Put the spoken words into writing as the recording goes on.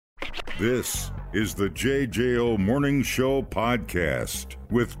This is the JJO Morning Show podcast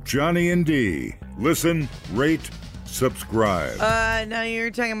with Johnny and D. Listen, rate, subscribe. Now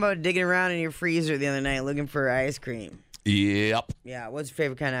you're talking about digging around in your freezer the other night looking for ice cream. Yep. Yeah, what's your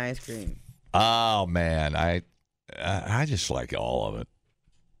favorite kind of ice cream? Oh man, I just like all of it.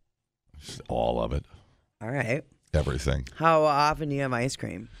 Just all of it. All right. Everything. How often do you have ice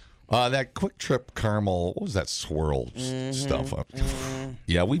cream? That Quick Trip caramel, what was that swirl stuff?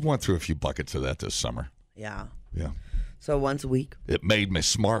 Yeah, we went through a few buckets of that this summer. Yeah. Yeah. So once a week? It made me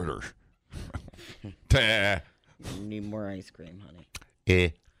smarter. You need more ice cream, honey.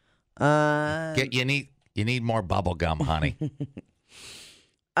 Yeah. You need more bubble gum, honey.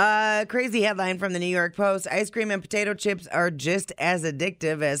 Crazy headline from the New York Post. Ice cream and potato chips are just as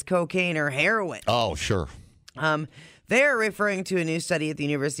addictive as cocaine or heroin. Oh, sure. They are referring to a new study at the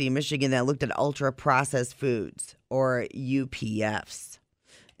University of Michigan that looked at ultra-processed foods, or UPFs,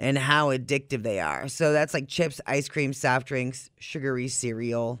 and how addictive they are. So that's like chips, ice cream, soft drinks, sugary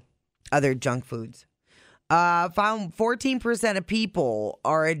cereal, other junk foods. Found 14% of people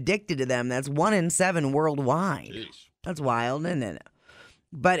are addicted to them. That's 1 in 7 worldwide. Jeez. That's wild, isn't it?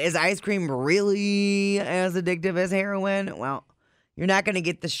 But is ice cream really as addictive as heroin? Well, you're not going to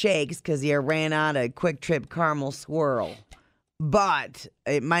get the shakes because you ran out of Quick Trip caramel swirl. But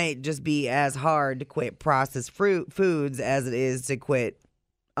it might just be as hard to quit processed foods as it is to quit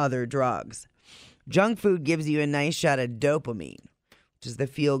other drugs. Junk food gives you a nice shot of dopamine, which is the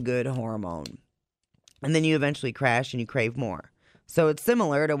feel-good hormone. And then you eventually crash and you crave more. So it's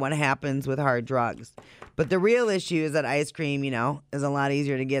similar to what happens with hard drugs. But the real issue is that ice cream, is a lot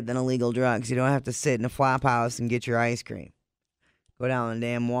easier to get than illegal drugs. You don't have to sit in a flop house and get your ice cream. Go down to the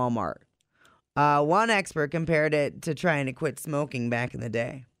damn Walmart. One expert compared it to trying to quit smoking back in the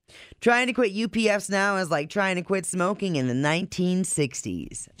day. Trying to quit UPFs now is like trying to quit smoking in the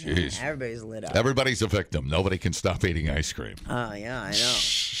 1960s. Jeez. Everybody's lit up. Everybody's a victim. Nobody can stop eating ice cream. Oh, yeah, I know.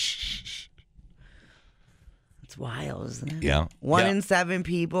 It's wild, isn't it? Yeah. 1 in 7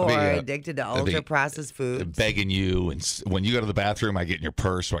 people are addicted to ultra-processed foods. Begging you, and when you go to the bathroom, I get in your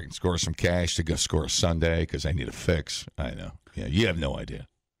purse so I can score some cash to go score a sundae because I need a fix. I know. Yeah, you have no idea.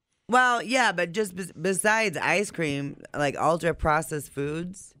 Well, yeah, but just besides ice cream, like ultra-processed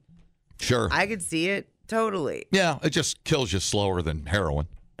foods, sure, I could see it totally. Yeah, it just kills you slower than heroin.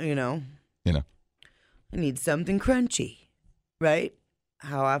 You know. I need something crunchy, right?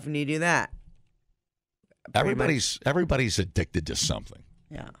 How often do you do that? Everybody's addicted to something.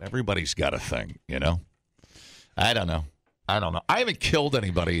 Yeah. Everybody's got a thing, I don't know. I haven't killed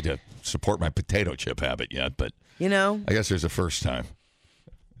anybody to support my potato chip habit yet, but I guess there's a first time.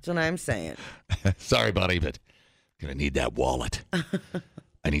 That's what I'm saying. Sorry, buddy, but gonna need that wallet.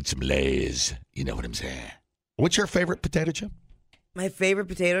 I need some Lay's. You know what I'm saying? What's your favorite potato chip? My favorite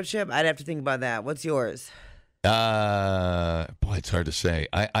potato chip? I'd have to think about that. What's yours? Boy, it's hard to say.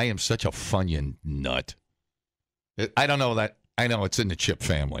 I am such a Funyun nut. I don't know that. I know it's in the chip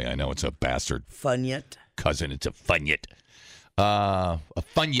family. I know it's a bastard Funyut cousin. It's a Funyut. A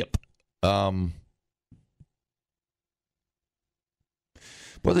Funyup.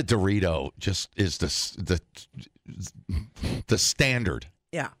 Well, the Dorito just is the standard.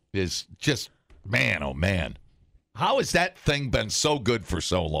 Yeah. Is just, man, oh man. How has that thing been so good for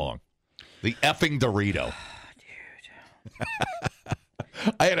so long? The effing Dorito.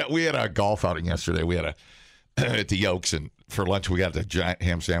 Dude. We had a golf outing yesterday. We had at the Yokes, and for lunch we got the giant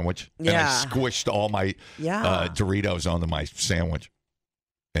ham sandwich. Yeah. And I squished all my Doritos onto my sandwich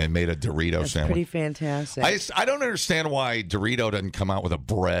and made a Dorito That's sandwich. Pretty fantastic. I don't understand why Dorito doesn't come out with a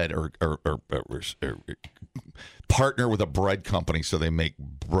bread or partner with a bread company so they make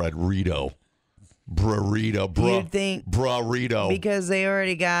Breadrito. You'd think Burrito. because they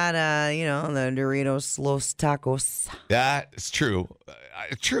already got the Doritos Los Tacos. That's true.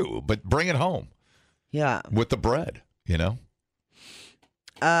 True, but bring it home. Yeah. With the bread,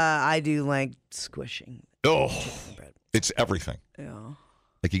 I do like squishing. Oh, it's everything. Yeah.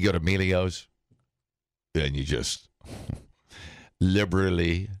 Like you go to Emilio's and you just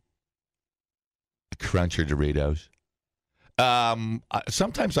liberally crunch your Doritos.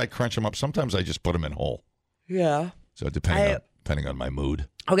 Sometimes I crunch them up. Sometimes I just put them in whole. Yeah. So depending on my mood.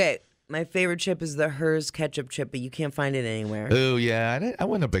 Okay. My favorite chip is the Hers ketchup chip, but you can't find it anywhere. Oh, yeah. I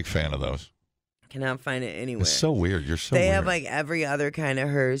wasn't a big fan of those. Cannot find it anywhere. It's so weird. You're so They weird. have like every other kind of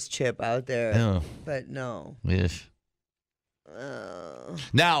Hers chip out there. Oh. But no. Yes.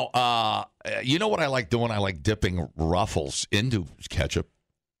 Now, you know what I like doing? I like dipping Ruffles into ketchup.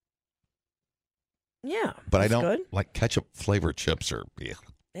 Yeah. But I don't good. like ketchup flavored chips or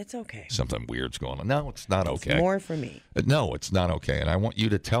It's okay. something weird's going on. No, it's not okay. It's more for me. No, it's not okay. And I want you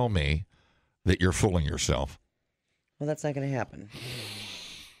to tell me that you're fooling yourself. Well, that's not going to happen.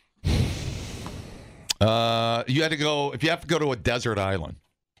 You had to go, if you have to go to a desert island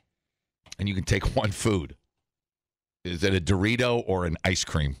and you can take one food, is it a Dorito or an ice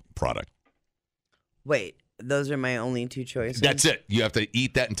cream product? Wait, those are my only two choices? That's it. You have to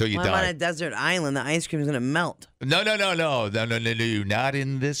eat that until you die. I'm on a desert island. The ice cream is going to melt. No. Not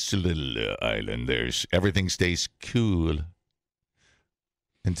in this little island. Everything stays cool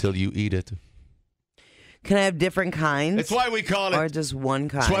until you eat it. Can I have different kinds? That's why we call it. Or just one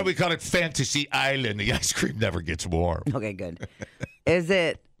kind? That's why we call it Fantasy Island. The ice cream never gets warm. Okay, good.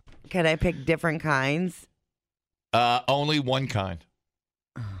 Can I pick different kinds? Only one kind.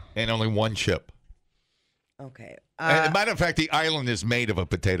 And only one chip. Okay. As a matter of fact, the island is made of a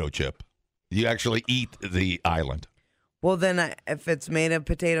potato chip. You actually eat the island. Well, then if it's made of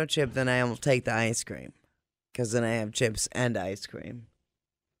potato chip, then I will take the ice cream. Because then I have chips and ice cream.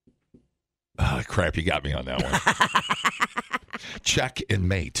 Oh, crap, you got me on that one. Check and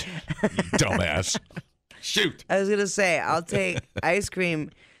mate, you dumbass. Shoot. I was going to say, I'll take ice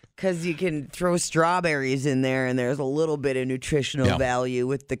cream because you can throw strawberries in there, and there's a little bit of nutritional value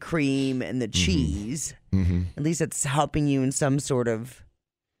with the cream and the cheese. Mm-hmm. At least it's helping you in some sort of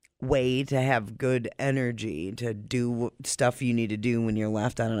way to have good energy to do stuff you need to do when you're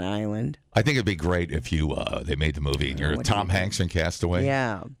left on an island. I think it'd be great if they made the movie and you're Tom Hanks in Castaway.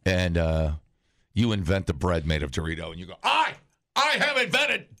 Yeah. And you invent the bread made of Dorito, and you go, I have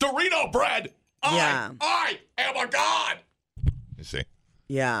invented Dorito bread. I am a god. You see?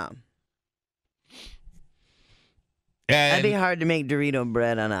 Yeah. And that'd be hard to make Dorito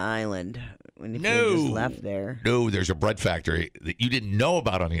bread on an island when you're just left there. No, there's a bread factory that you didn't know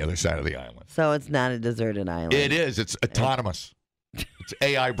about on the other side of the island. So it's not a deserted island. It is. It's autonomous. It's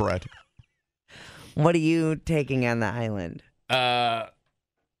AI bread. What are you taking on the island?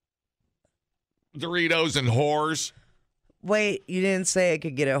 Doritos and whores. Wait, you didn't say I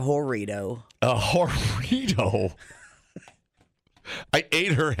could get a Horito. A Horito? I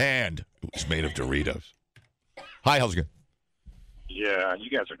ate her hand. It was made of Doritos. Hi, how's it going? Yeah, you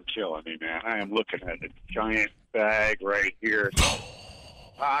guys are killing me, man. I am looking at a giant bag right here.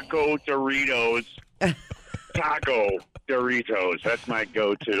 Taco Doritos. Taco Doritos. That's my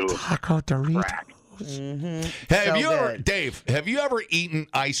go-to. Taco Doritos. Mm-hmm. Dave, have you ever eaten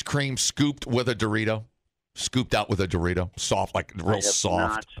ice cream scooped with a Dorito? Scooped out with a Dorito? Soft, like real soft. I have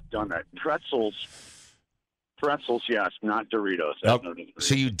not done that. Pretzels, yes, not Doritos.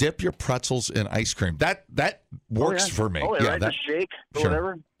 So you dip your pretzels in ice cream. That works for me. Oh, yeah, the shake or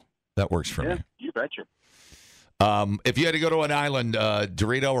whatever. That works for me. You betcha. If you had to go to an island,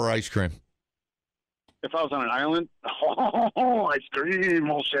 Dorito or ice cream? If I was on an island, ice cream,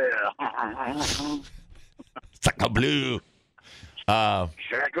 mon cher. Sacre bleu.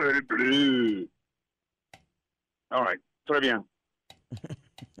 Sacre bleu. All right. Très bien.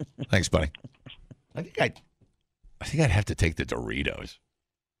 Thanks, buddy. I think I'd have to take the Doritos.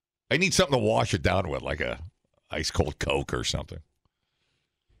 I need something to wash it down with, like a ice cold Coke or something.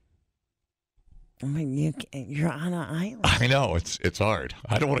 I mean, you're on an island. I know it's hard.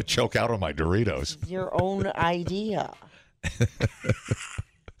 I don't want to choke out on my Doritos. It's your own idea.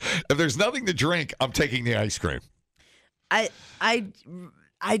 If there's nothing to drink, I'm taking the ice cream. I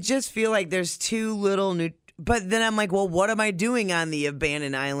just feel like there's too little but then I'm like, well, what am I doing on the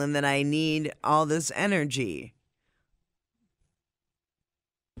abandoned island that I need all this energy?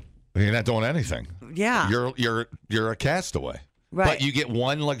 You're not doing anything. Yeah. You're a castaway. Right. But you get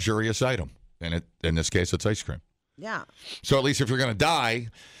one luxurious item. And in this case, it's ice cream. Yeah. So at least if you're going to die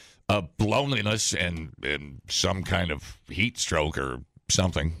of loneliness and some kind of heat stroke or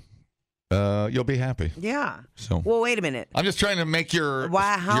something, you'll be happy. Yeah. So. Well, wait a minute. I'm just trying to make your.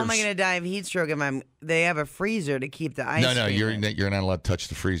 How am I going to die of heat stroke if they have a freezer to keep the ice cream? No, you're not allowed to touch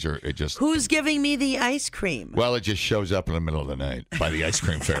the freezer. It just. Who's giving me the ice cream? Well, it just shows up in the middle of the night by the ice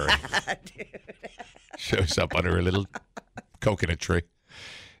cream fairy. Dude. Shows up under a little coconut tree.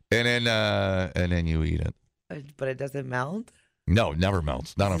 And then you eat it. But it doesn't melt? No, never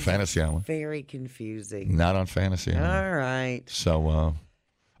melts. Not on Fantasy Island. Very confusing. Not on Fantasy Island. All right. So,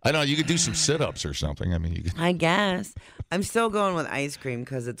 I don't know. You could do some sit-ups or something. I mean, you could. I guess. I'm still going with ice cream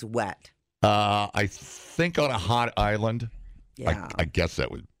because it's wet. I think on a hot island, yeah. I guess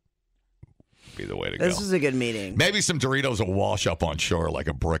that would be the way to go. This is a good meeting. Maybe some Doritos will wash up on shore like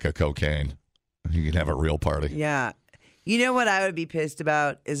a brick of cocaine. You can have a real party. Yeah. You know what I would be pissed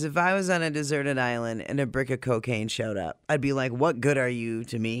about is if I was on a deserted island and a brick of cocaine showed up. I'd be like, what good are you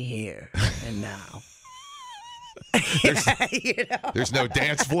to me here and now? There's no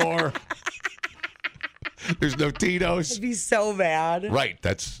dance floor. There's no Tito's. It'd be so bad. Right.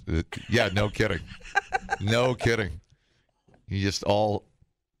 That's yeah. No kidding. No kidding. You just all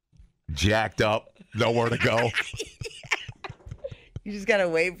jacked up, nowhere to go. You just gotta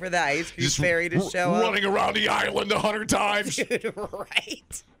wait for the ice cream fairy to show up. Running around the island 100 times. Dude,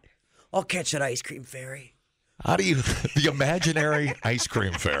 right. I'll catch an ice cream fairy. How do you the imaginary ice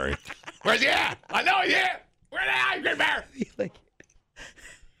cream fairy? Where's he at? I know he's here. Where's the ice cream fairy? Like,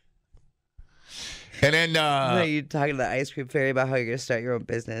 And then you're talking to the ice cream fairy about how you're gonna start your own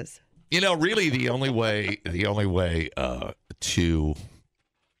business. really the only way to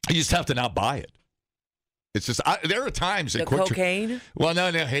you just have to not buy it. It's just there are times The at Quick Trip. cocaine? Well, no.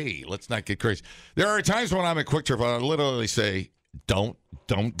 Hey, let's not get crazy. There are times when I'm at Quick Trip, I literally say, "Don't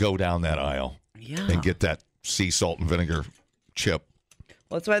go down that aisle Yeah. and get that sea salt and vinegar chip.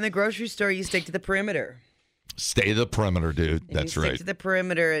 Well, that's why in the grocery store you stick to the perimeter. Stay to the perimeter, dude. If That's you stick right. to the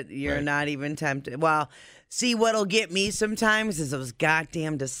perimeter, you're Right. not even tempted. Well, see, what'll get me sometimes is those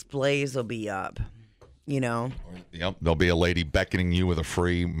goddamn displays will be up. You know? Yep. There'll be a lady beckoning you with a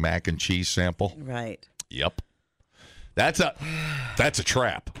free mac and cheese sample. Right. Yep. That's a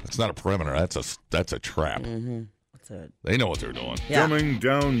trap. It's not a perimeter. That's a trap. That's it. They know what they're doing. Yeah. Dumbing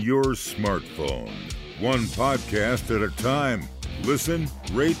down your smartphone. One podcast at a time. Listen,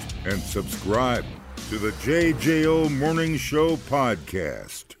 rate, and subscribe to the JJO Morning Show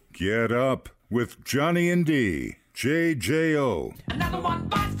podcast. Get up with Johnny and D. JJO. Another one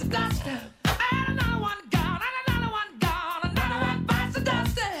bites the dust. And another one gone. And another one gone. Another one bites the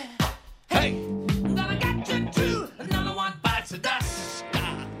dust. Hey. I'm gonna get you too. Another one bites the dust.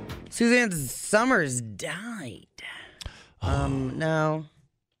 Suzanne Summers died. No.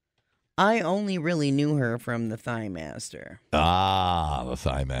 I only really knew her from the Thigh Master. Ah, the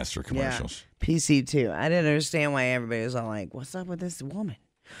Thigh Master commercials. Yeah, PC2. I didn't understand why everybody was all like, what's up with this woman?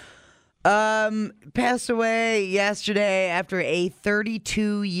 Passed away yesterday after a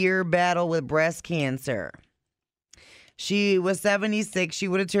 32-year battle with breast cancer. She was 76. She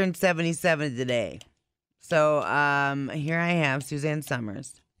would have turned 77 today. So here I have Suzanne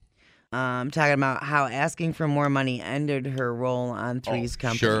Summers. Talking about how asking for more money ended her role on Three's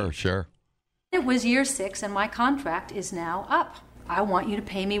Company. Sure. It was year 6 and my contract is now up. I want you to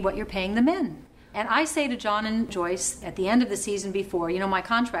pay me what you're paying the men. And I say to John and Joyce at the end of the season before, my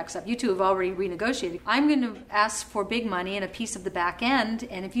contract's up. You two have already renegotiated. I'm going to ask for big money and a piece of the back end.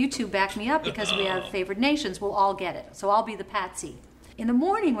 And if you two back me up because we have favored nations, we'll all get it. So I'll be the patsy. In the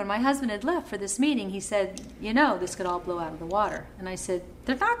morning when my husband had left for this meeting, he said, this could all blow out of the water. And I said,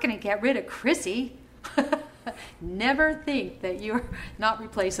 they're not going to get rid of Chrissy. Never think that you're not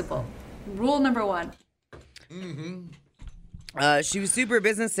replaceable. Rule number 1. She was super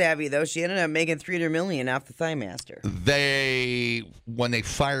business savvy, though. She ended up making $300 million off the Thigh Master. When they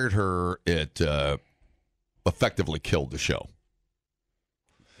fired her, it effectively killed the show.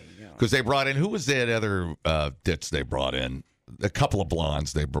 Because they brought in, who was that other ditz they brought in? A couple of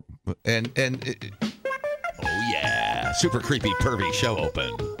blondes. Oh yeah, super creepy, pervy show open.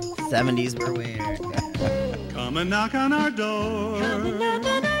 70s were weird. Come and knock on our door. Come and knock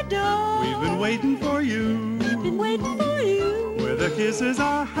on our door. We've been waiting for you. We've been waiting for you. Where the kisses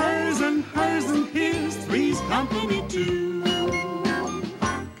are hers and here's Three's Company too.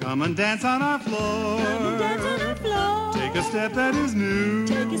 Come and dance on our floor. Come and dance on our floor. Take a step that is new.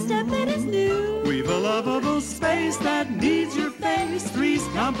 Take a step that is new. We've a lovable space that needs your face. Three's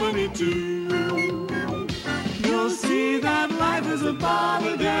Company too. You'll see that life is a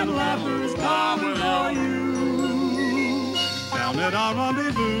bottle and laughter is common for you. Down at our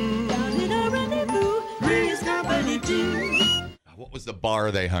rendezvous. Down at our rendezvous. Three's Company too. What was the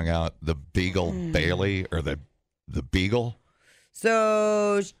bar they hung out? The Beagle Bailey or the Beagle?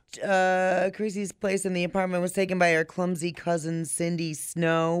 So, Chrissy's place in the apartment was taken by her clumsy cousin, Cindy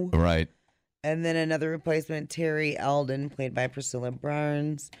Snow. Right. And then another replacement, Terry Alden, played by Priscilla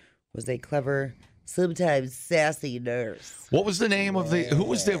Barnes, was a clever, sometimes sassy nurse. What was the name of who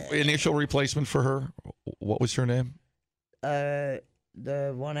was the initial replacement for her? What was her name?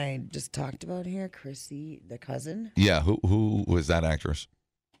 The one I just talked about here, Chrissy, the cousin. Yeah, who was that actress?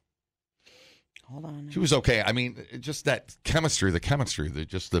 Hold on. She was okay. I mean, just that chemistry, the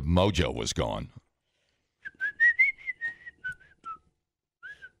mojo was gone.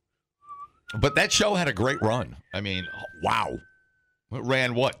 But that show had a great run. I mean, wow. It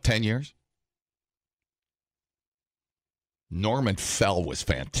ran, 10 years? Norman Fell was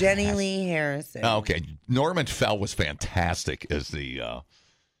fantastic. Jenny Lee Harrison. Oh, okay. Norman Fell was fantastic as the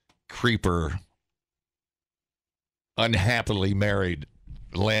creeper, unhappily married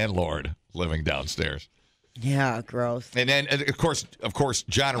landlord living downstairs. Yeah, gross. And then, of course,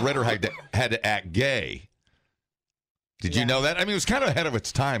 John Ritter had to act gay Did you know that? I mean, it was kind of ahead of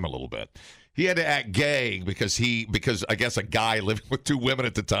its time a little bit. He had to act gay because I guess a guy living with 2 women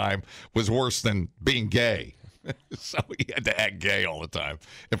at the time was worse than being gay. So he had to act gay all the time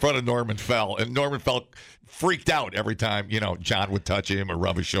in front of Norman Fell. And Norman Fell freaked out every time, John would touch him or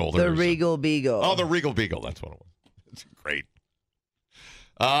rub his shoulder. The Regal Beagle. Oh, the Regal Beagle. That's what it was. It's great.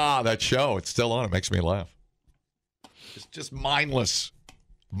 That show. It's still on. It makes me laugh. It's just mindless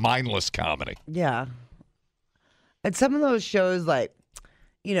comedy. Yeah. And some of those shows, like,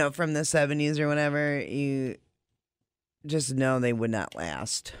 from the 70s or whatever, you just know they would not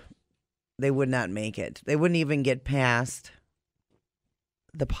last. They would not make it. They wouldn't even get past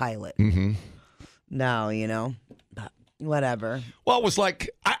the pilot. Mm-hmm. No, but whatever. Well, it was like,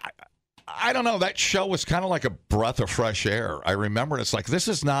 I don't know. That show was kind of like a breath of fresh air. I remember it's like, this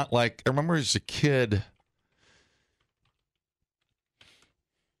is not like, I remember as a kid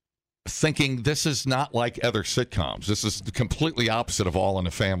thinking this is not like other sitcoms. This is completely opposite of All in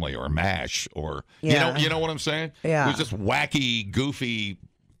the Family or MASH or, you know what I'm saying? Yeah. It was just wacky, goofy,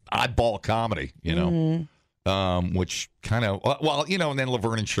 oddball comedy, which kind of, and then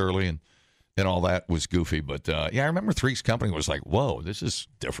Laverne and Shirley and all that was goofy. But, I remember Three's Company was like, whoa, this is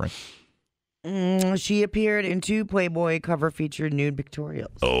different. She appeared in 2 Playboy cover-featured nude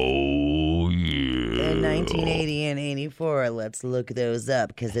pictorials. Oh, yeah. In 1980 and 84. Let's look those up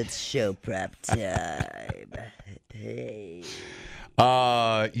because it's show prep time. Hey.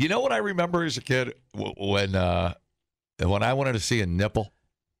 You know what I remember as a kid when I wanted to see a nipple?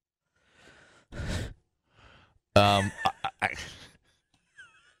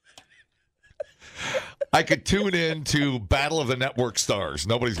 I could tune in to Battle of the Network Stars.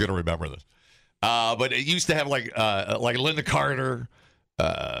 Nobody's going to remember this. But it used to have like Linda Carter,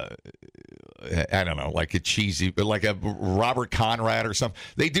 I don't know, like a cheesy, like a Robert Conrad or something.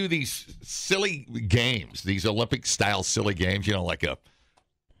 They do these silly games, these Olympic-style silly games, like a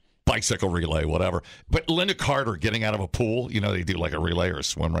bicycle relay, whatever. But Linda Carter getting out of a pool, they do like a relay or a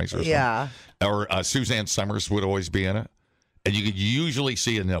swim race or something. Yeah. Or Suzanne Summers would always be in it. And you could usually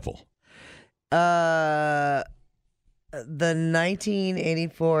see a nipple. The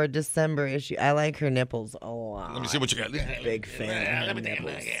 1984 December issue. I like her nipples a lot. Let me see what you got. Big fan of her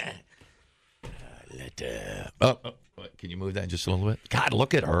nipples. Can you move that just a little bit? God,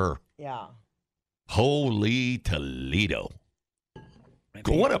 look at her. Yeah. Holy Toledo.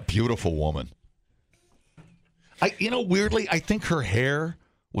 What a beautiful woman. Weirdly, I think her hair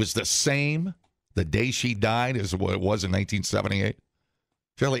was the same the day she died as what it was in 1978.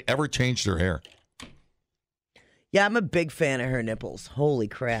 Fairly ever changed her hair. Yeah, I'm a big fan of her nipples. Holy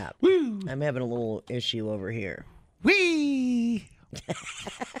crap. Woo. I'm having a little issue over here. Whee!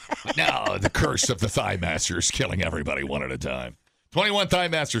 Now, the curse of the Thigh Master is killing everybody one at a time. 21 Thigh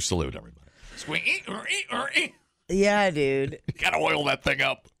Master salute, everybody. Yeah, dude. Gotta oil that thing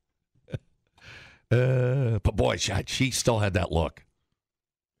up. But boy, she still had that look.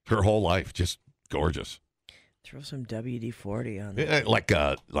 Her whole life, just gorgeous. Throw some WD-40 on there. Like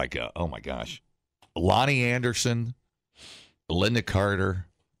oh my gosh. Lonnie Anderson, Linda Carter,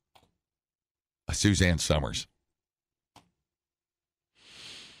 Suzanne Summers.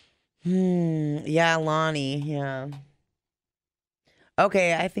 Yeah, Lonnie, yeah.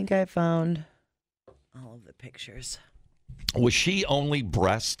 Okay, I think I found all of the pictures. Was she only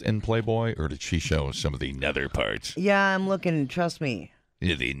breast in Playboy, or did she show some of the nether parts? Yeah, I'm looking, trust me.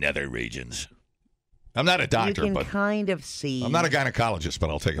 The nether regions. I'm not a doctor, you can but kind of see. I'm not a gynecologist, but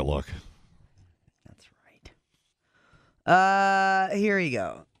I'll take a look. That's right. Here you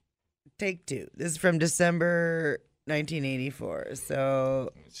go. Take 2. This is from December 1984.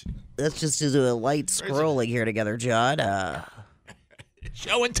 So let's just do a light scrolling here together, John.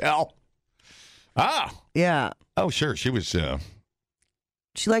 Show and tell. Ah. Yeah. Oh, sure. She was.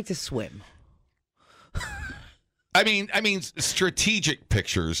 She liked to swim. I mean, strategic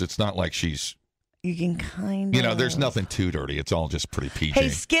pictures. It's not like she's. You can kind of. There's nothing too dirty. It's all just pretty PG. Hey,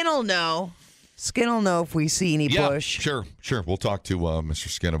 Skin will know. Skin will know if we see any push. Sure. We'll talk to Mr.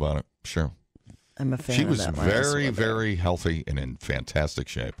 Skin about it. Sure. I'm a fan She of was that very, very healthy and in fantastic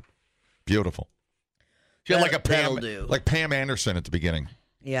shape. Beautiful. She had like Pam Anderson at the beginning.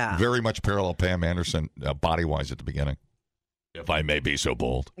 Yeah. Very much parallel Pam Anderson body-wise at the beginning. If I may be so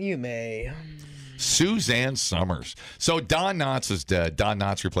bold. You may. Suzanne Summers. So Don Knotts is dead. Don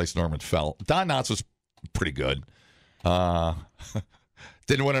Knotts replaced Norman Fell. Don Knotts was pretty good.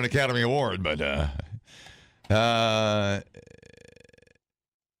 Didn't win an Academy Award, but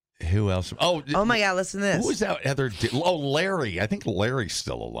who else? Oh my God, listen to this. Who was that other? Larry. I think Larry's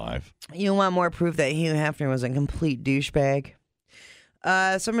still alive. You want more proof that Hugh Hefner was a complete douchebag?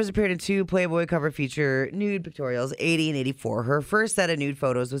 Summers appeared in 2 Playboy cover feature nude pictorials, 80 and 84. Her first set of nude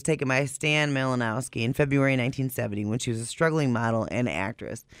photos was taken by Stan Malinowski in February 1970 when she was a struggling model and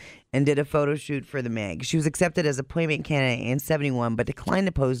actress and did a photo shoot for the mag. She was accepted as a Playmate candidate in 71 but declined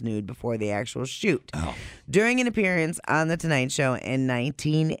to pose nude before the actual shoot. During an appearance on The Tonight Show in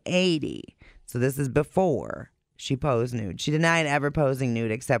 1980, so this is before she posed nude. She denied ever posing nude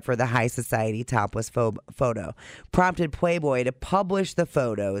except for the high society topless photo. Prompted Playboy to publish the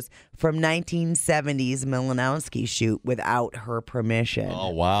photos from 1970's Malinowski shoot without her permission. Oh,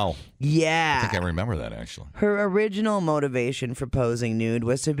 wow. Yeah. I think I remember that, actually. Her original motivation for posing nude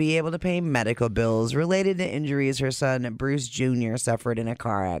was to be able to pay medical bills related to injuries her son, Bruce Jr., suffered in a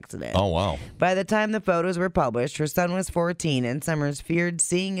car accident. Oh, wow. By the time the photos were published, her son was 14, and Summers feared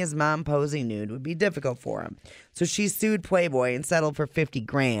seeing his mom posing nude would be difficult for him. So she sued Playboy and settled for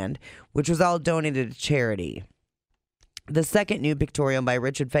 $50,000, which was all donated to charity. The second nude pictorial by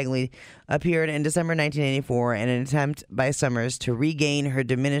Richard Fegley appeared in December 1984 in an attempt by Summers to regain her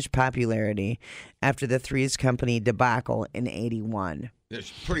diminished popularity after the Three's Company debacle in 81.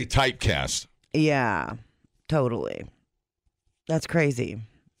 It's pretty typecast. Yeah, totally. That's crazy.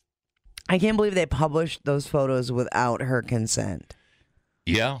 I can't believe they published those photos without her consent.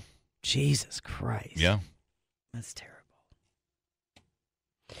 Yeah. Jesus Christ. Yeah. That's terrible.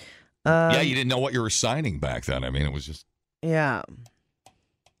 Yeah, you didn't know what you were signing back then. I mean, it was just... Yeah.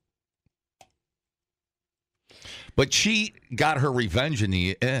 But she got her revenge in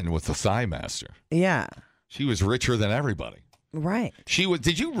the end with the Thigh Master. Yeah. She was richer than everybody. Right. She was.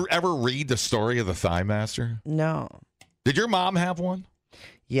 Did you ever read the story of the Thigh Master? No. Did your mom have one?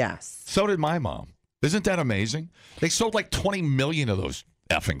 Yes. So did my mom. Isn't that amazing? They sold like 20 million of those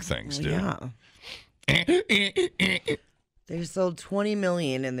effing things, dude. Yeah. They sold 20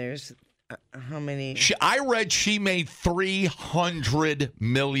 million, and there's how many? I read she made $300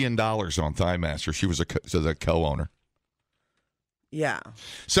 million on Thigh Master. She was the co-owner. Yeah.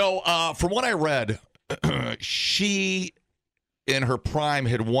 So from what I read, she, in her prime,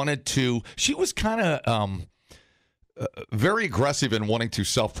 had wanted to. She was kind of very aggressive in wanting to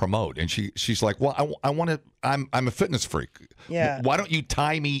self-promote, and she's like, "Well, I want to. I'm a fitness freak. Yeah. Why don't you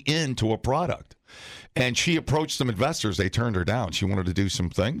tie me into a product?" And she approached some investors. They turned her down. She wanted to do some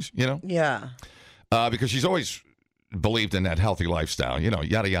things, you know? Yeah. Because she's always believed in that healthy lifestyle, you know,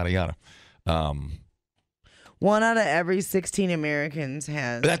 yada, yada, yada. 1 out of every 16 Americans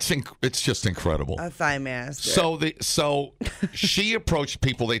has it's just incredible. a Thigh Master. So she approached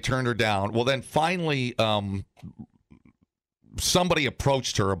people. They turned her down. Well, then finally somebody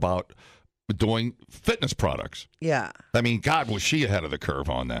approached her about doing fitness products. Yeah. I mean, God, was she ahead of the curve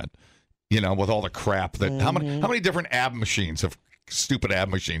on that? You know, with all the crap that how many different stupid ab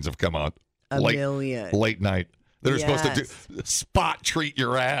machines have come out? A million. Late night. They're supposed to Yes. do spot treat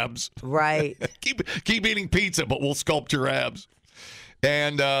your abs. Right. keep eating pizza, but we'll sculpt your abs.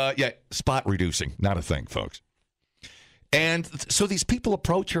 And yeah, spot reducing, not a thing, folks. And so these people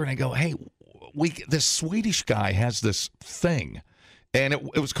approach her and they go, "Hey, this Swedish guy has this thing." And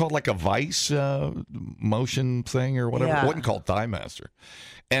it was called like a Vice motion thing or whatever. Yeah. It wasn't called Thigh Master.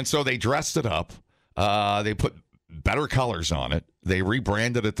 And so they dressed it up. They put better colors on it. They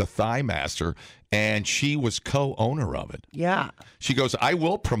rebranded it the Thigh Master. And she was co-owner of it. Yeah. She goes, "I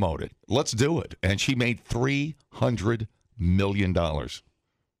will promote it. Let's do it." And she made $300 million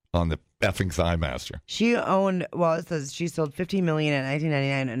on the effing Thigh Master. She owned, well, it says she sold $50 million in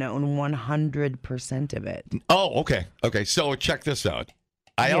 1999 and owned 100% of it. Oh, okay. Okay, so check this out.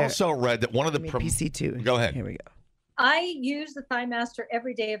 I Here. also read that one of the... PC2. Go ahead. Here we go. I use the Thigh Master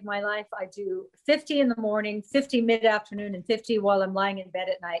every day of my life. I do 50 in the morning, 50 mid-afternoon, and 50 while I'm lying in bed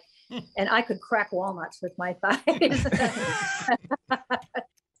at night. And I could crack walnuts with my thighs.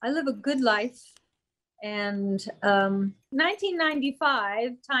 I live a good life. And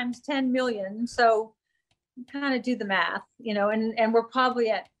 1995 times 10 million. So kind of do the math, you know, and we're probably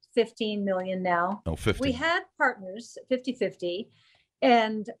at 15 million now. Oh, 50. We had partners 50-50.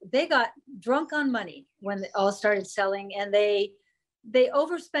 And they got drunk on money when it all started selling, and they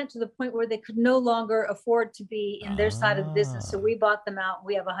overspent to the point where they could no longer afford to be in their side of the business. So we bought them out.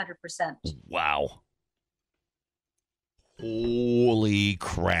 We have 100%. Wow. Holy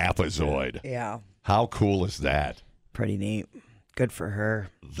crapazoid. Yeah. How cool is that? Pretty neat. Good for her.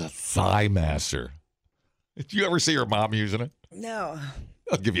 The Thigh Master. Did you ever see your mom using it? No.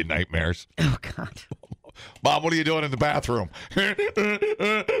 I'll give you nightmares. Oh, God. Mom, what are you doing in the bathroom? Let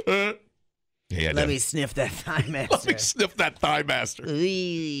me sniff that Thigh Master. Let me sniff that Thigh Master.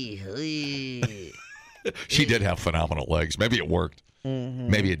 She did have phenomenal legs. Maybe it worked. Mm-hmm.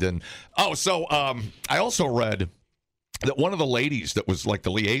 Maybe it didn't. Oh, so I also read that one of the ladies that was like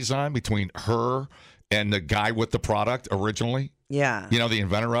the liaison between her and the guy with the product originally, Yeah. you know, the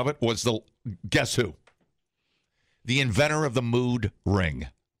inventor of it, was guess who? The inventor of the mood ring.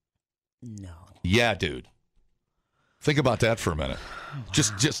 No. Yeah, dude. Think about that for a minute. Wow.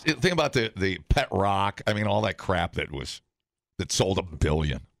 Just think about the pet rock. I mean, all that crap that sold $1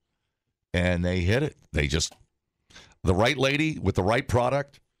 billion. And they hit it. The right lady with the right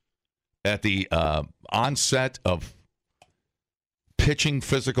product at the onset of pitching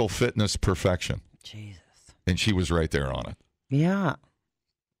physical fitness perfection. Jesus. And she was right there on it. Yeah.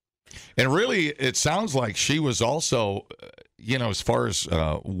 And really, it sounds like she was also, as far as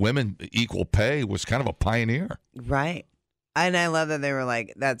women equal pay, was kind of a pioneer. Right. And I love that they were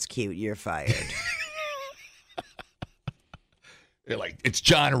like, that's cute, you're fired. They're like, it's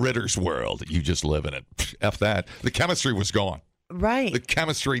John Ritter's world. You just live in it. F that. The chemistry was gone. Right. The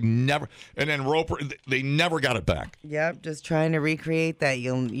chemistry never, and then Roper, they never got it back. Yep, just trying to recreate that.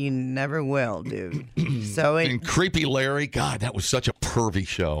 You never will, dude. And Creepy Larry, God, that was such a pervy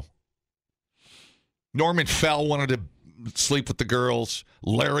show. Norman Fell wanted to sleep with the girls.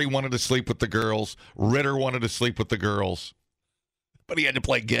 Larry wanted to sleep with the girls. Ritter wanted to sleep with the girls. But he had to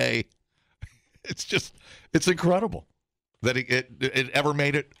play gay. It's incredible that it ever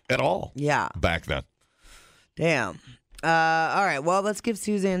made it at all. Yeah. Back then. Damn. All right, well, let's give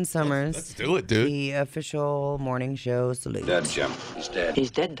Suzanne Summers let's do it, dude. The official morning show salute. Dead, Jim. He's dead. He's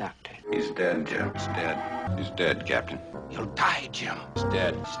dead, Doctor. He's dead, Jim. He's dead. He's dead, Captain. He'll die, Jim. He's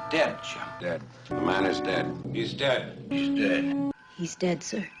dead. He's dead, Jim. Dead. The man is dead. He's dead. He's dead. He's dead,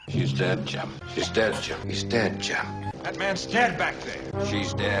 sir. He's dead, Jim. He's dead, Jim. He's dead, Jim. That man's dead back there.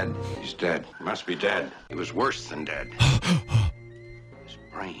 She's dead. He's dead. He must be dead. He was worse than dead. His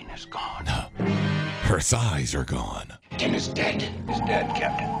brain is gone. Her thighs are gone. Jim is dead. He's dead,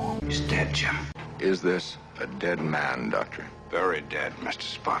 Captain. He's dead, Jim. Is this a dead man, Doctor? Very dead,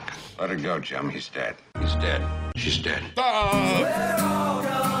 Mr. Spock. Let her go, Jim. He's dead. He's dead. She's dead. We're all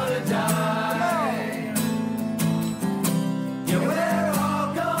gonna die. Yeah, we're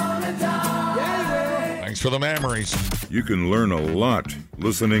all gonna die. Thanks for the memories. You can learn a lot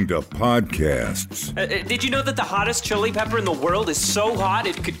listening to podcasts. Did you know that the hottest chili pepper in the world is so hot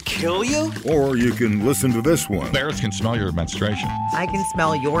it could kill you? Or you can listen to this one. Bears can smell your menstruation. I can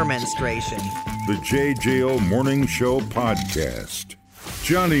smell your menstruation. The JJO Morning Show Podcast.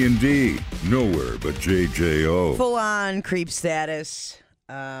 Johnny and D, nowhere but JJO. Full on creep status.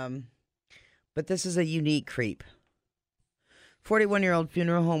 But this is a unique creep. 41-year-old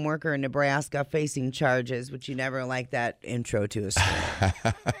funeral home worker in Nebraska facing charges, which you never like that intro to a story.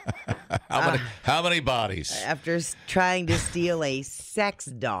 How many bodies? After trying to steal a sex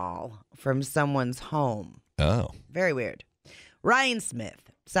doll from someone's home. Oh. Very weird. Ryan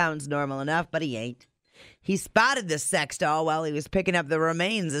Smith. Sounds normal enough, but he ain't. He spotted the sex doll while he was picking up the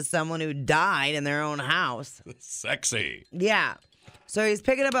remains of someone who died in their own house. Sexy. Yeah. So he's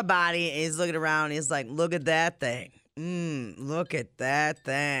picking up a body, and he's looking around, he's like, look at that thing. Look at that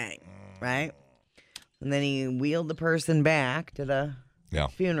thing. Right? And then he wheeled the person back to the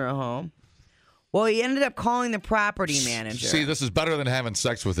funeral home. Well, he ended up calling the property manager. See, this is better than having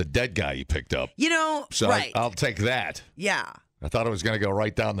sex with a dead guy you picked up. You know, so right. I'll take that. Yeah. I thought it was going to go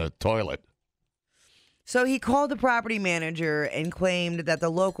right down the toilet. So he called the property manager and claimed that the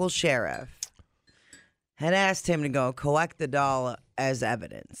local sheriff had asked him to go collect the doll as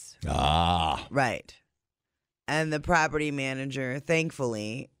evidence. Ah. Right. And the property manager,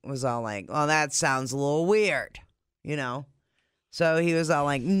 thankfully, was all like, well, that sounds a little weird, you know? So he was all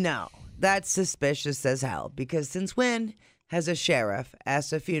like, no, that's suspicious as hell. Because since when has a sheriff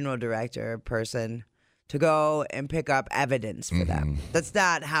asked a funeral director person to go and pick up evidence for them? That's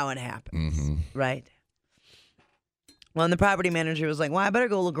not how it happens, right? Well, and the property manager was like, well, I better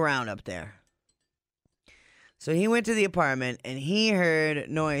go look around up there. So he went to the apartment, and he heard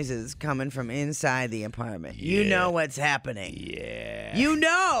noises coming from inside the apartment. Yeah. You know what's happening. Yeah. You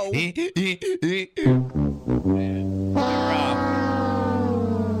know.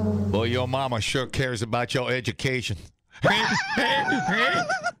 Well, your mama sure cares about your education. I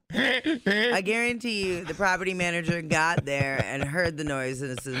guarantee you the property manager got there and heard the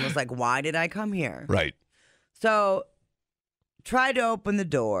noises and was like, why did I come here? Right. So tried to open the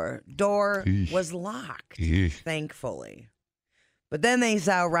door. Door was locked, thankfully. But then they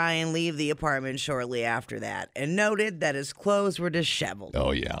saw Ryan leave the apartment shortly after that and noted that his clothes were disheveled. Oh,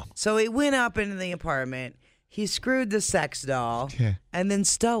 yeah. So he went up into the apartment. He screwed the sex doll and then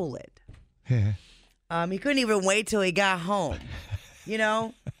stole it. He couldn't even wait till he got home. You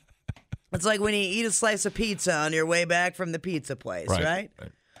know? It's like when you eat a slice of pizza on your way back from the pizza place, right?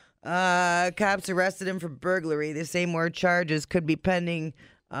 Cops arrested him for burglary. The same more charges could be pending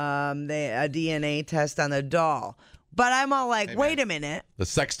a DNA test on the doll. But I'm all like, wait a minute. The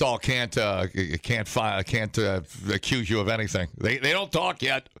sex doll can't accuse you of anything. They don't talk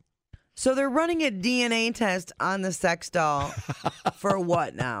yet. So they're running a DNA test on the sex doll for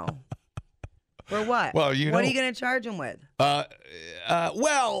what now? For what? Well, what are you going to charge him with? Well,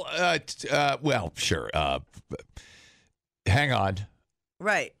 sure. Hang on.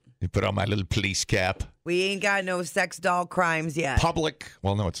 Right. You put on my little police cap. We ain't got no sex doll crimes yet. Public.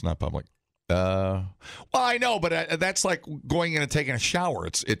 Well, no, it's not public. Well, I know, but that's like going in and taking a shower.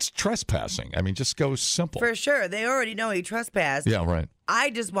 It's trespassing. I mean, just go simple. For sure. They already know he trespassed. Yeah, right. I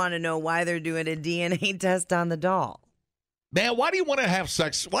just want to know why they're doing a DNA test on the doll. Man, why do you want to have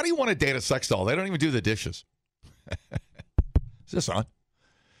sex? Why do you want to date a sex doll? They don't even do the dishes. Is this on?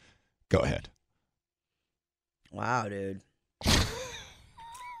 Go ahead. Wow, dude.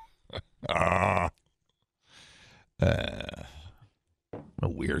 A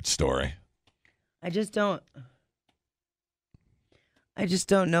weird story. I just don't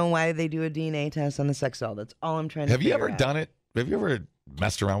know why they do a DNA test on the sex doll. That's all I'm trying to Have you figure ever out. done it? Have you ever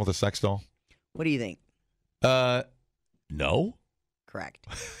messed around with a sex doll? What do you think? No. Correct.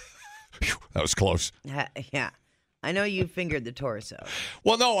 That was close. Yeah. I know you fingered the torso.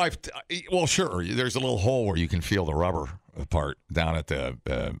 Well, no, well, sure. There's a little hole where you can feel the rubber part down at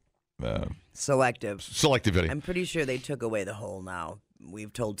the Selective. Selectivity. I'm pretty sure they took away the hole now.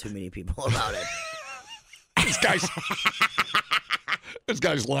 We've told too many people about it. This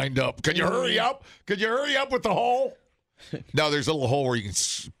guy's lined up. Can you hurry up? Can you hurry up with the hole? No, there's a little hole where you can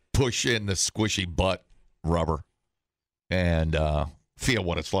push in the squishy butt rubber and feel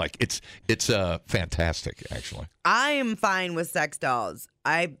what it's like. It's fantastic, actually. I am fine with sex dolls.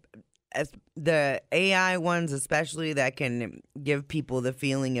 The AI ones, especially, that can give people the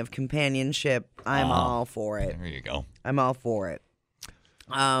feeling of companionship. I'm all for it. There you go. I'm all for it.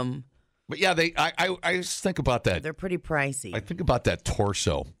 But yeah, I just think about that. They're pretty pricey. I think about that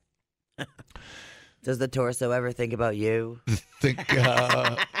torso. Does the torso ever think about you?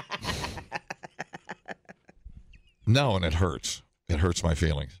 No, and it hurts. It hurts my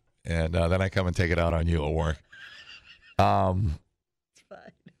feelings. And then I come and take it out on you at work. It's fine.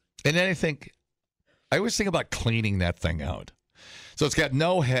 And then I always think about cleaning that thing out. So it's got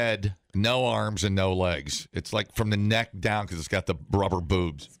no head, no arms, and no legs. It's like from the neck down because it's got the rubber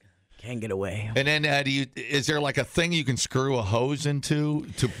boobs. Can't get away. And then is there like a thing you can screw a hose into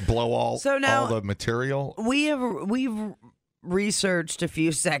to blow all the material? We've researched a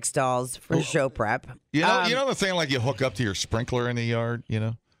few sex dolls for show prep. You know the thing like you hook up to your sprinkler in the yard,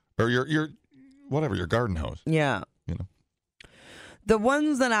 or your whatever, your garden hose. Yeah. The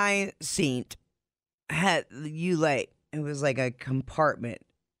ones that I seen had it was like a compartment,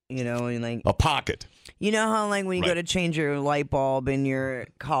 and like a pocket. You know how like when you go to change your light bulb in your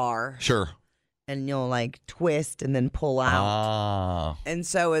car? Sure. And you'll like twist and then pull out. And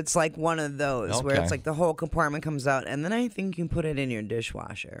so it's like one of those where it's like the whole compartment comes out, and then I think you can put it in your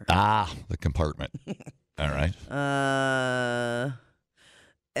dishwasher. The compartment. All right.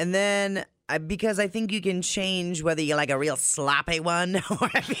 And then because I think you can change whether you like a real sloppy one or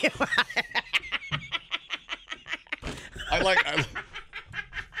if you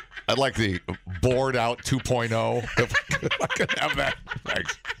I'd like the bored out 2.0. If I could have that.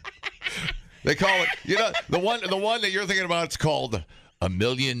 Thanks. They call it, the one that you're thinking about, it's called A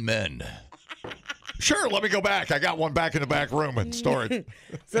Million Men. Sure, let me go back. I got one back in the back room in storage.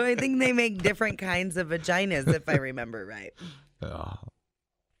 So I think they make different kinds of vaginas, if I remember right.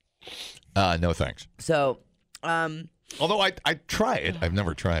 No thanks. So, although I'd try it. I've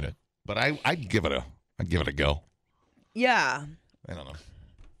never tried it, but I'd give it a go. Yeah. I don't know.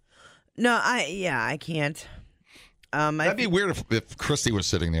 No, I can't. That'd be weird if Christy was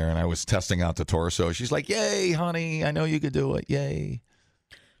sitting there and I was testing out the torso. She's like, "Yay, honey! I know you could do it. Yay!"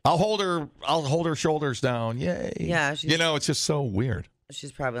 I'll hold her shoulders down. Yay! Yeah, it's just so weird.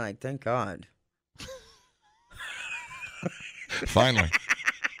 She's probably like, "Thank God." Finally,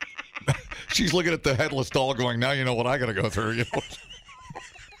 she's looking at the headless doll, going, "Now you know what I got to go through."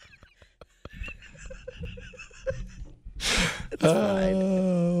 It's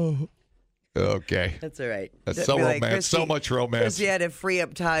fine. Okay. That's all right. That's so romantic. So much romance. Christy had to free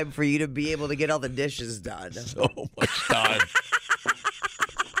up time for you to be able to get all the dishes done. So much time.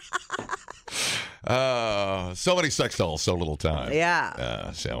 So many sex dolls, so little time.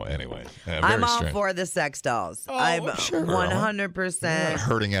 Yeah. So anyway, I'm all for the sex dolls. I'm sure. 100%. Not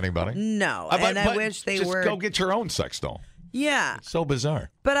hurting anybody. No, but I wish they just were. Go get your own sex doll. Yeah. It's so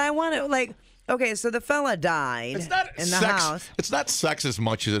bizarre. But I want to Okay, so the fella died in the house. It's not sex as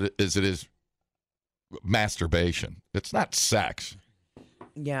much as it is masturbation. It's not sex.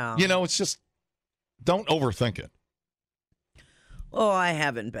 Yeah. You know, it's just don't overthink it. Oh, I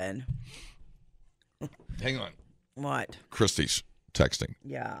haven't been. Hang on. What? Christy's texting.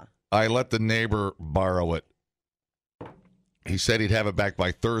 Yeah. I let the neighbor borrow it. He said he'd have it back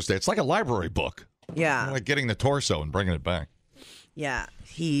by Thursday. It's like a library book. Yeah. Like getting the torso and bringing it back. Yeah.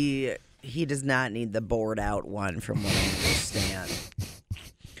 He does not need the bored out one from what I understand.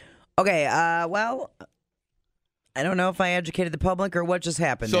 Okay, well, I don't know if I educated the public or what just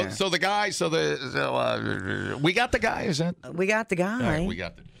happened there. So the guy, we got the guy, is it? We got the guy. All right, we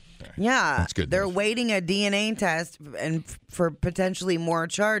got the Yeah. That's good They're news. waiting a DNA test and for potentially more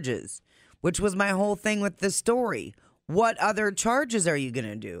charges, which was my whole thing with this story. What other charges are you going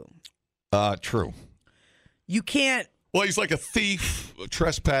to do? True. You can't. Well, he's like a thief, a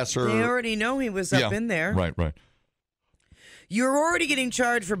trespasser. They already know he was up in there. Right. You're already getting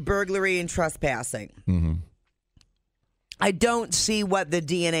charged for burglary and trespassing. Mm-hmm. I don't see what the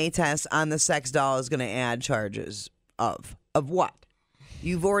DNA test on the sex doll is going to add charges of. Of what?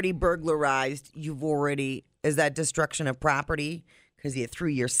 You've already burglarized. Is that destruction of property because you threw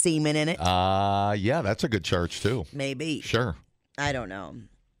your semen in it? Yeah, that's a good charge too. Maybe. Sure. I don't know.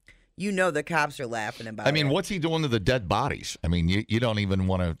 You know the cops are laughing about it. I mean, what's he doing to the dead bodies? I mean, you don't even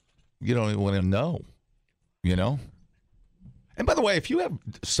want to know, you know? And by the way, if you have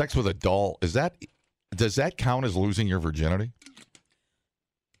sex with a doll, does that count as losing your virginity?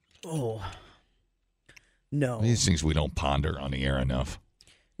 Oh. No. These things we don't ponder on the air enough.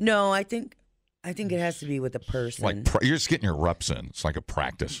 No, I think it has to be with the person. Like you're just getting your reps in. It's like a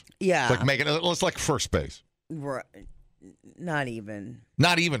practice. Yeah. It's like it's like first base. Right. Not even.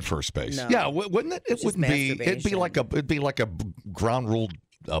 Not even first base. No. Yeah, wouldn't it? It It's just wouldn't be. It'd be like a ground ruled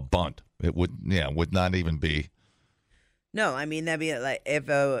bunt. It would. Yeah, would not even be. No, I mean that'd be like if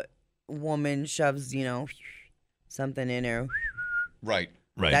a woman shoves, something in her. Right.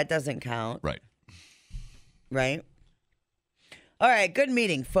 That doesn't count. Right. Right. All right. Good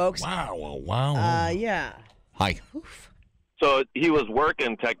meeting, folks. Wow. Yeah. Hi. So he was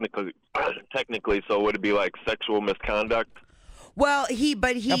working technically. So would it be like sexual misconduct? Well,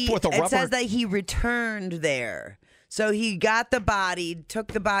 it says rubber. that he returned there. So he got the body, took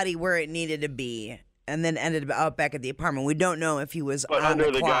the body where it needed to be, and then ended up back at the apartment. We don't know if he was But on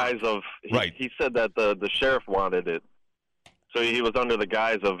under the clock. guise of he said that the sheriff wanted it. So he was under the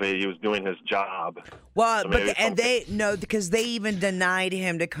guise of he was doing his job. Well, So maybe because they even denied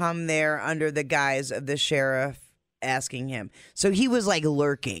him to come there under the guise of the sheriff asking him. So he was like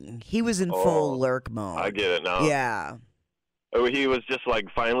lurking. He was in full lurk mode. I get it now. Yeah. He was just like,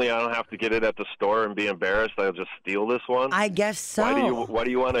 finally, I don't have to get it at the store and be embarrassed. I'll just steal this one. I guess so. Why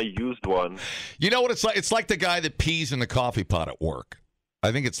do you want a used one? You know what it's like? It's like the guy that pees in the coffee pot at work.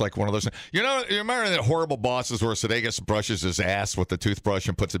 I think it's like one of those. You remember that horrible bosses where Sudeikis brushes his ass with the toothbrush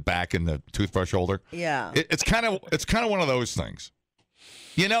and puts it back in the toothbrush holder? Yeah. It's kind of one of those things.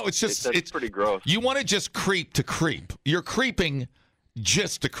 It's pretty gross. You want to just creep to creep. You're creeping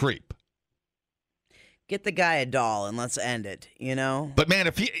just to creep. Get the guy a doll and let's end it, But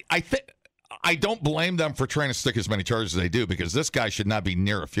man, I don't blame them for trying to stick as many charges as they do because this guy should not be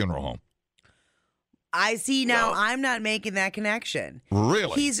near a funeral home. I see now. I'm not making that connection.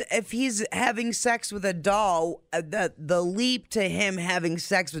 Really? If he's having sex with a doll, the leap to him having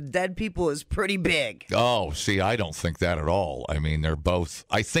sex with dead people is pretty big. Oh, see, I don't think that at all. I mean, they're both.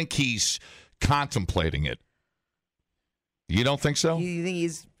 I think he's contemplating it. You don't think so? You think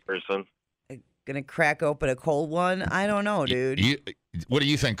he's person gonna crack open a cold one? I don't know, dude. What do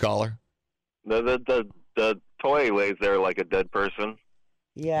you think, caller? The toy lays there like a dead person.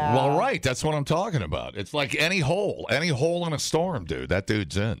 Yeah. Well, right. That's what I'm talking about. It's like any hole in a storm, dude. That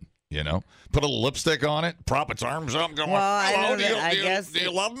dude's in. Put a little lipstick on it, prop its arms up, go, hello, I guess. Do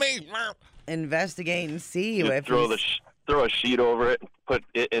you love me? Investigate and see Just if throw a sheet over it, put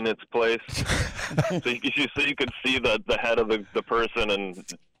it in its place, so you can see the head of the person, and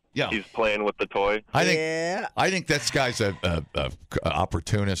he's playing with the toy. I think this guy's a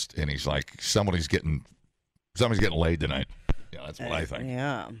opportunist, and he's like somebody's getting laid tonight. Yeah, that's what I think.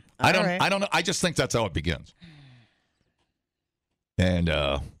 Yeah. I don't know. I just think that's how it begins. And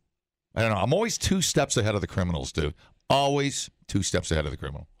I don't know. I'm always 2 steps ahead of the criminals, dude. Always 2 steps ahead of the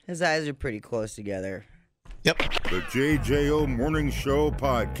criminal. His eyes are pretty close together. Yep. The JJO Morning Show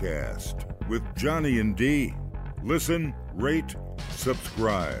podcast with Johnny and D. Listen, rate,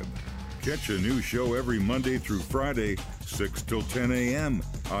 subscribe. Catch a new show every Monday through Friday, 6 till 10 a.m.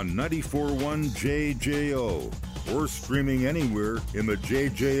 on 94.1 JJO or streaming anywhere in the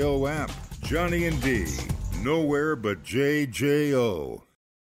JJO app. Johnny and D. Nowhere but JJO.